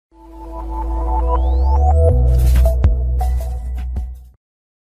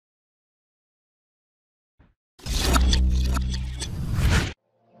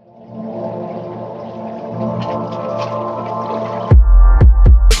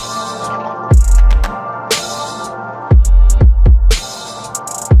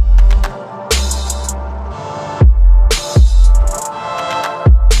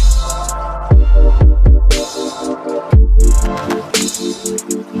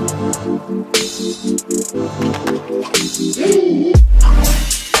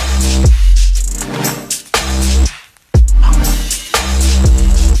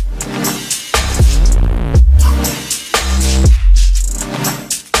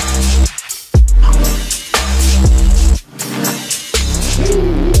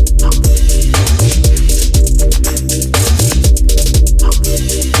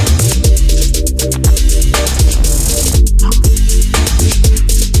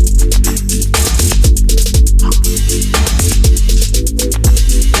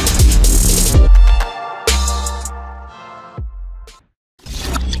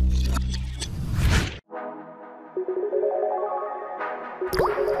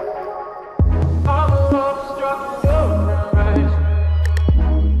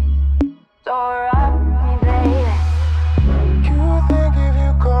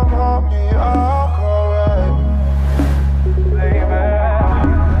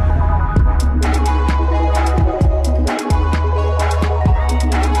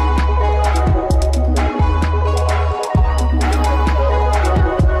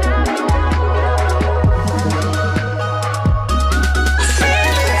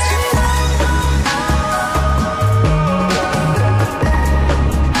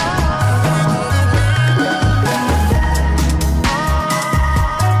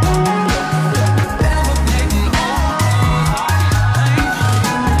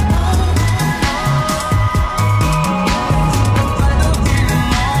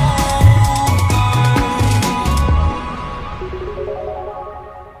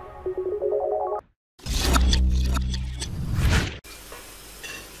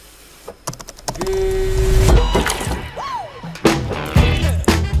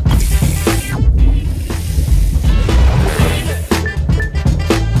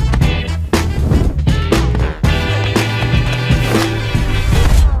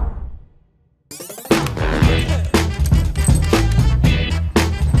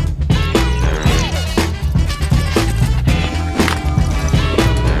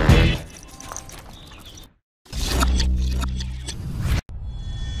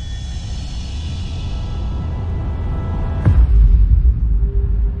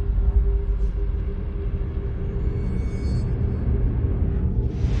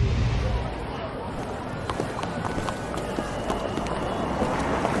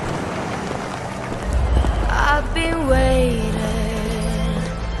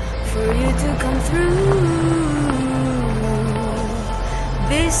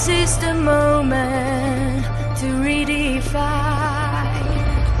This is the moment to redefine,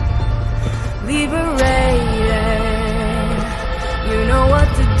 liberated. You know what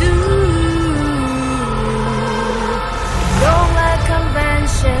to do. Don't let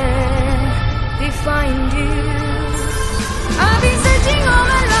convention define you. I've been searching all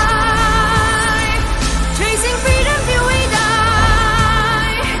my life, chasing freedom till we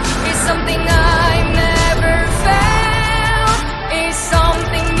die. It's something I've never felt. It's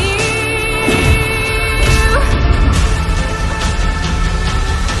something new.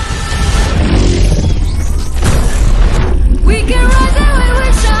 We can rise and we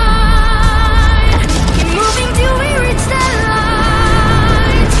will shine. Keep moving till we reach the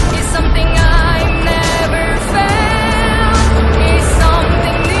light. It's something I've never felt. It's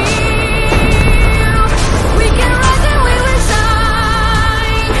something new. We can rise and we will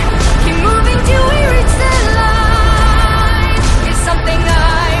shine. Keep moving till we reach the light. It's something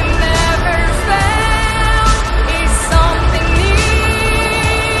I've never felt. It's something new.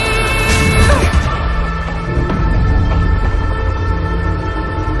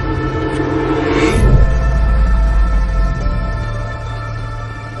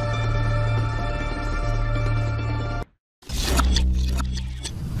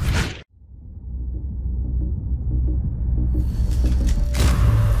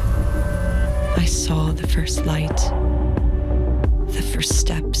 I saw the first light, the first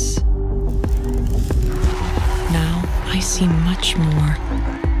steps. Now I see much more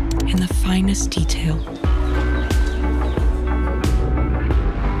in the finest detail.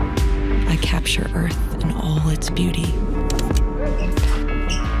 I capture Earth in all its beauty.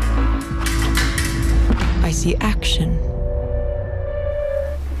 I see action.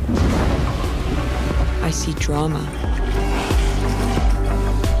 I see drama.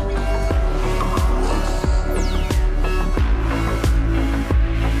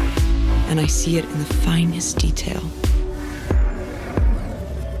 And I see it in the finest detail.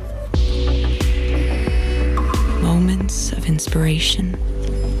 Moments of inspiration.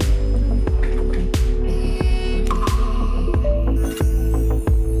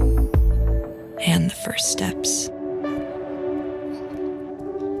 And the first steps.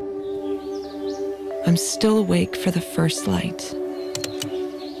 I'm still awake for the first light.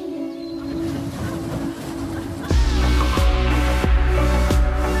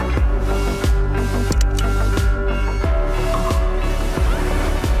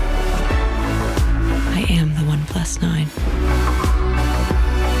 I am the OnePlus 9.